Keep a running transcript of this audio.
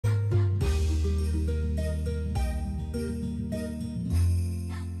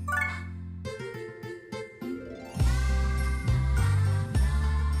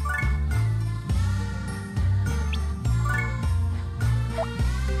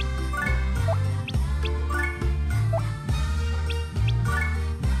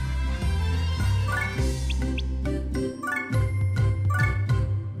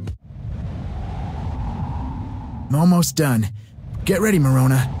I'm almost done. Get ready,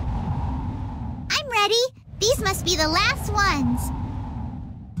 Marona. I'm ready. These must be the last ones.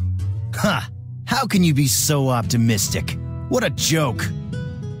 Huh. How can you be so optimistic? What a joke.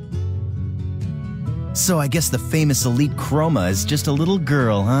 So I guess the famous elite Chroma is just a little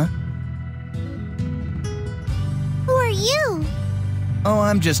girl, huh? Who are you? Oh,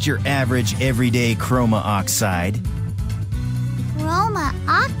 I'm just your average, everyday Chroma Oxide. Chroma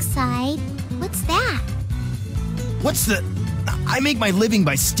Oxide? What's that? What's the... I make my living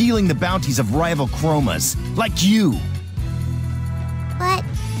by stealing the bounties of rival Chromas, like you. But...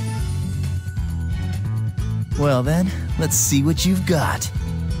 Well then, let's see what you've got.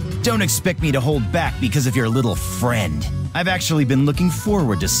 Don't expect me to hold back because of your little friend. I've actually been looking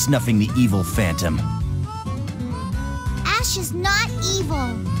forward to snuffing the evil phantom. Ash is not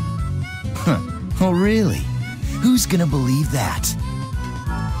evil. Huh. Oh really? Who's gonna believe that?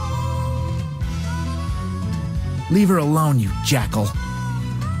 Leave her alone, you jackal.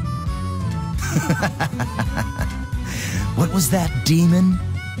 What was that, demon?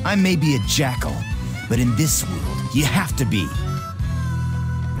 I may be a jackal, but in this world, you have to be.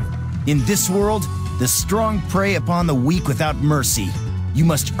 In this world, the strong prey upon the weak without mercy. You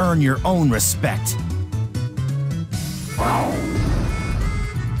must earn your own respect.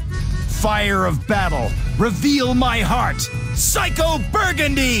 Fire of battle, reveal my heart! Psycho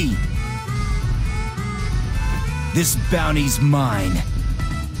Burgundy! This bounty's mine.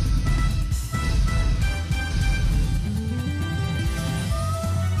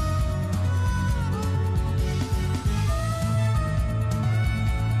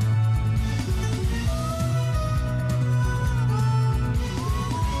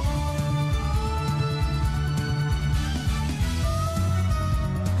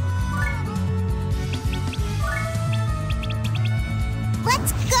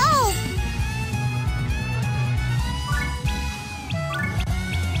 Let's go!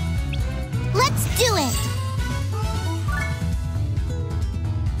 Let's do it!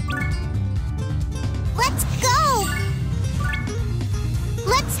 Let's go!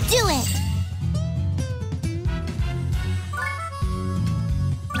 Let's do it!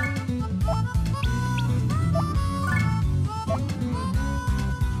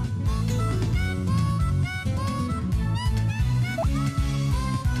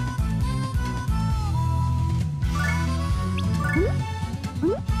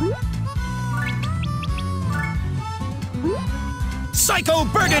 Psycho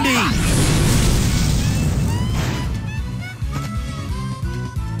Burgundy!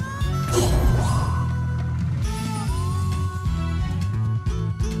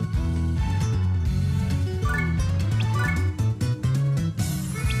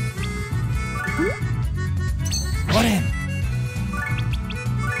 Got him!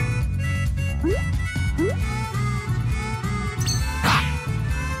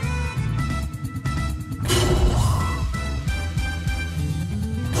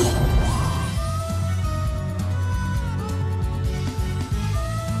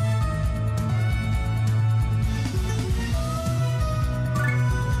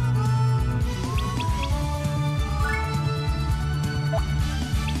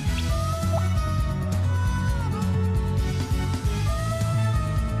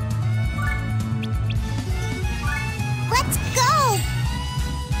 Let's go!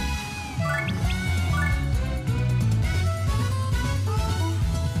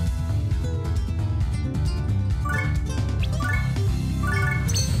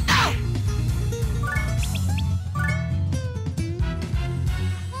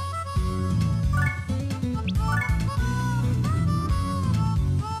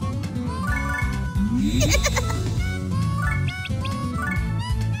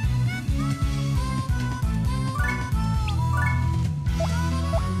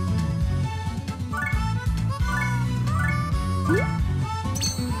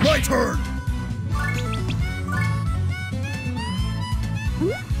 My turn!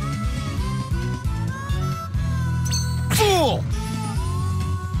 Fool!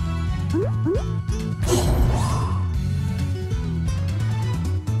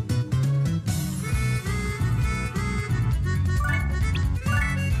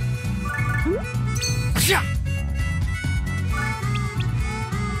 Yeah!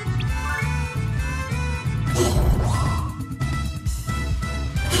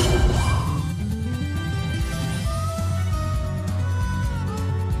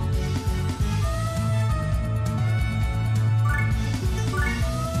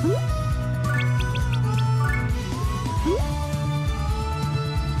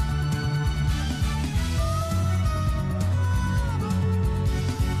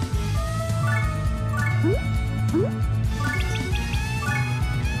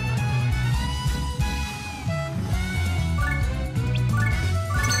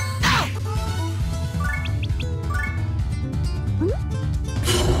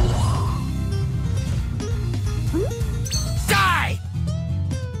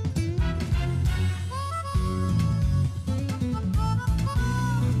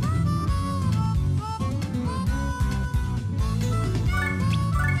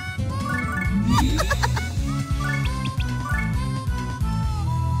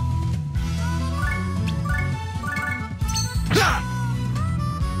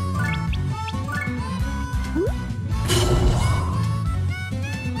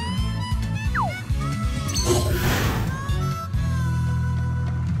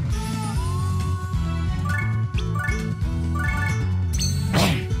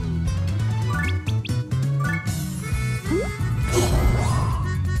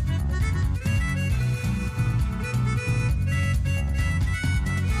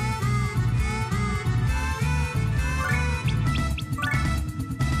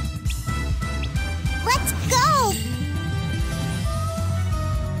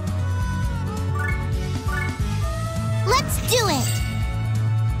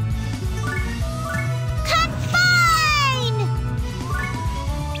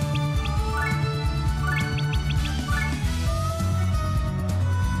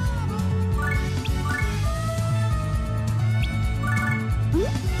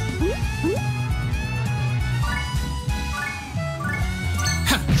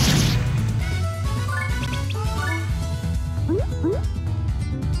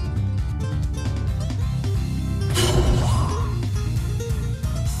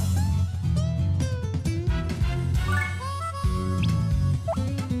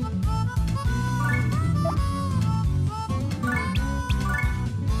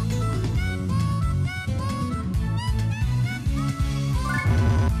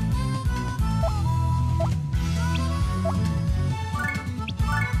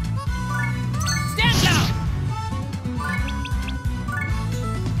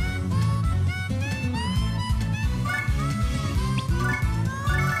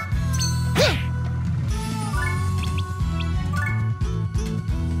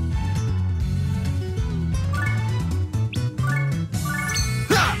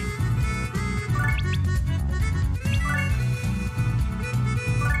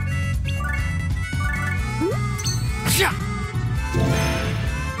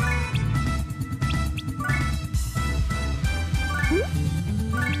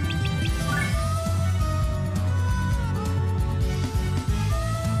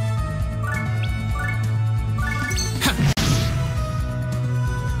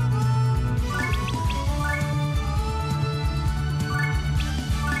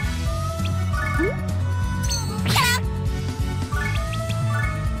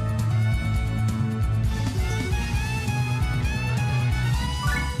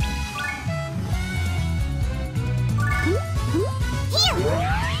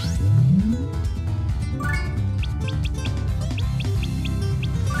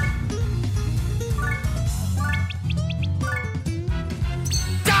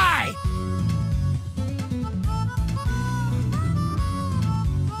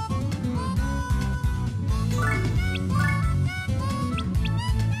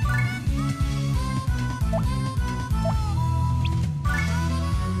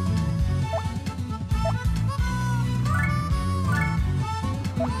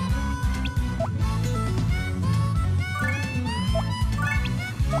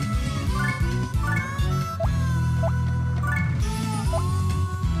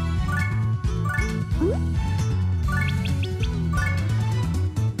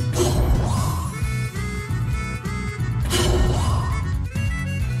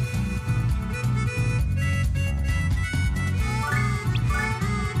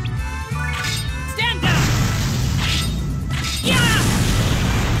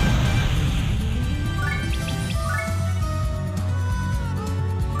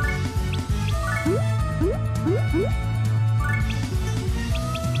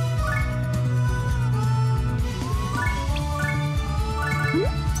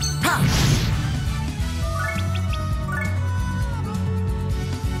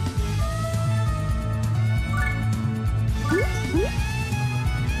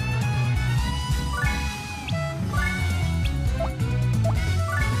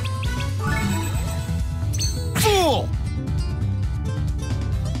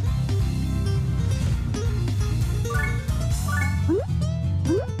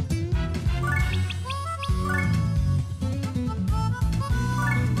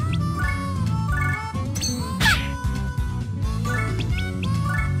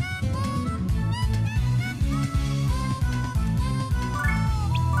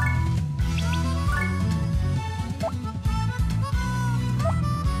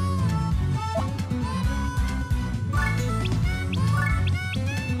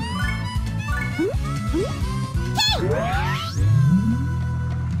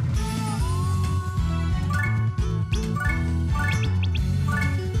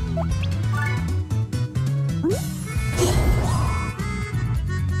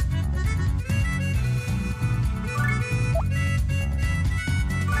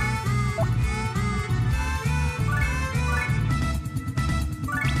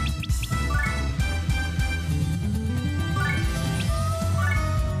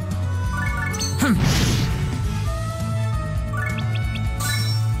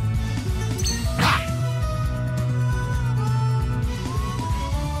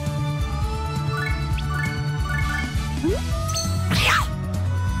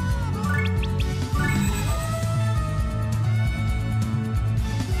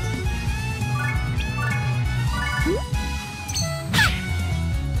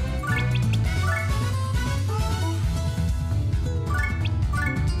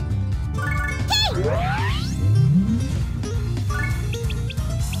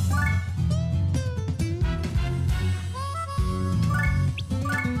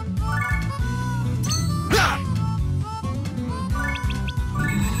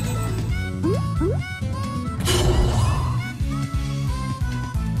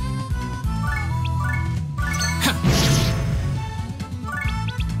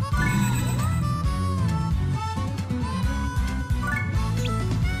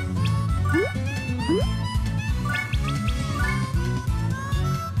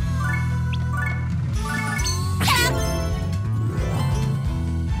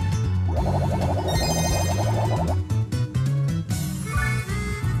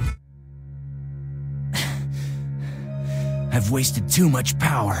 I've wasted too much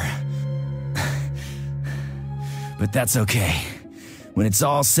power. But that's okay. When it's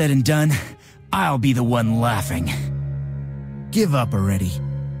all said and done, I'll be the one laughing. Give up already.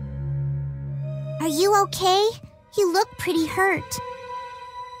 Are you okay? You look pretty hurt.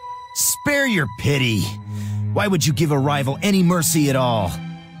 Spare your pity. Why would you give a rival any mercy at all?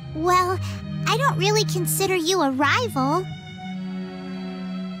 Well, I don't really consider you a rival.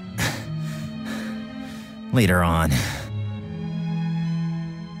 Later on.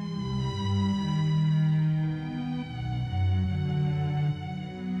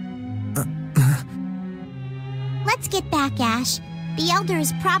 Let's get back, Ash. The Elder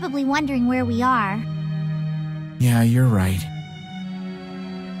is probably wondering where we are. Yeah, you're right.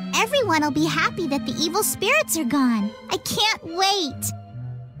 Everyone will be happy that the evil spirits are gone. I can't wait.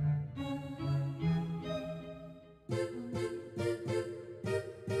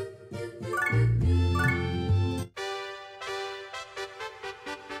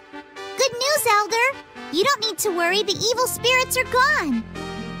 Good news, Elder. You don't need to worry. The evil spirits are gone.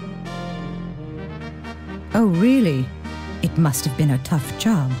 Oh, really? It must have been a tough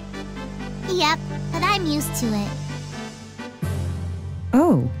job. Yep, but I'm used to it.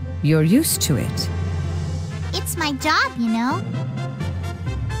 Oh, you're used to it. It's my job, you know.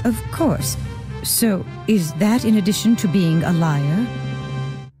 Of course. So, is that in addition to being a liar?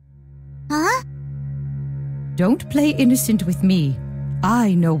 Huh? Don't play innocent with me.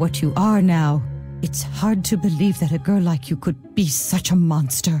 I know what you are now. It's hard to believe that a girl like you could be such a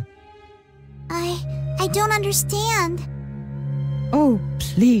monster. I don't understand. Oh,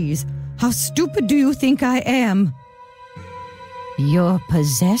 please. How stupid do you think I am? You're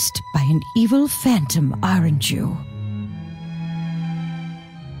possessed by an evil phantom, aren't you?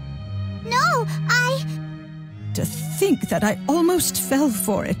 No, To think that I almost fell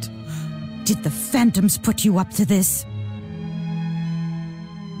for it. Did the phantoms put you up to this?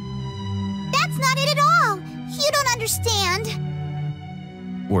 That's not it at all. You don't understand.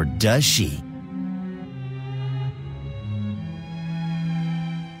 Or does she?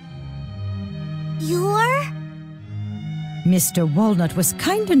 You're... Mr. Walnut was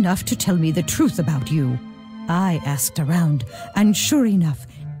kind enough to tell me the truth about you. I asked around, and sure enough,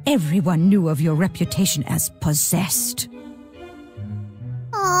 everyone knew of your reputation as possessed.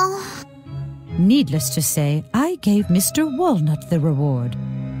 Oh... Needless to say, I gave Mr. Walnut the reward.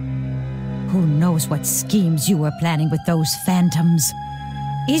 Who knows what schemes you were planning with those phantoms?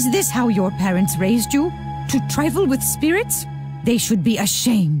 Is this how your parents raised you? To trifle with spirits? They should be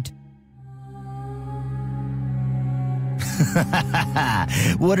ashamed.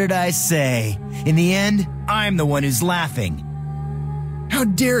 What did I say? In the end, I'm the one who's laughing. How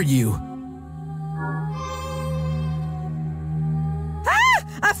dare you? Ah!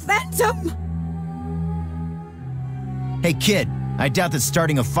 A phantom! Hey kid, I doubt that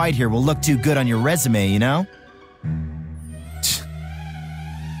starting a fight here will look too good on your resume, you know?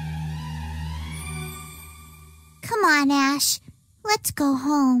 Come on, Ash. Let's go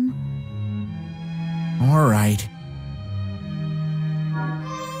home. All right.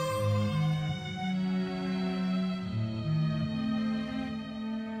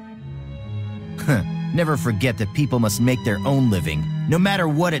 Never forget that people must make their own living, no matter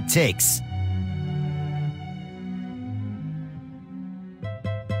what it takes.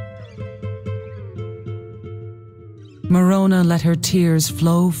 Morona let her tears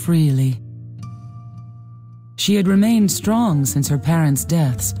flow freely. She had remained strong since her parents'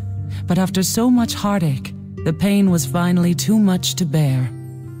 deaths, but after so much heartache, the pain was finally too much to bear.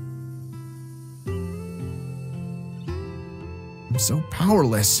 I'm so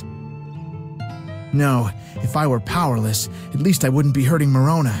powerless. No, if I were powerless, at least I wouldn't be hurting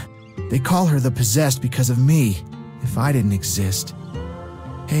Morona. They call her the possessed because of me. If I didn't exist.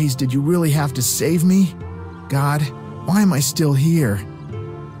 Hayes, did you really have to save me? God, why am I still here?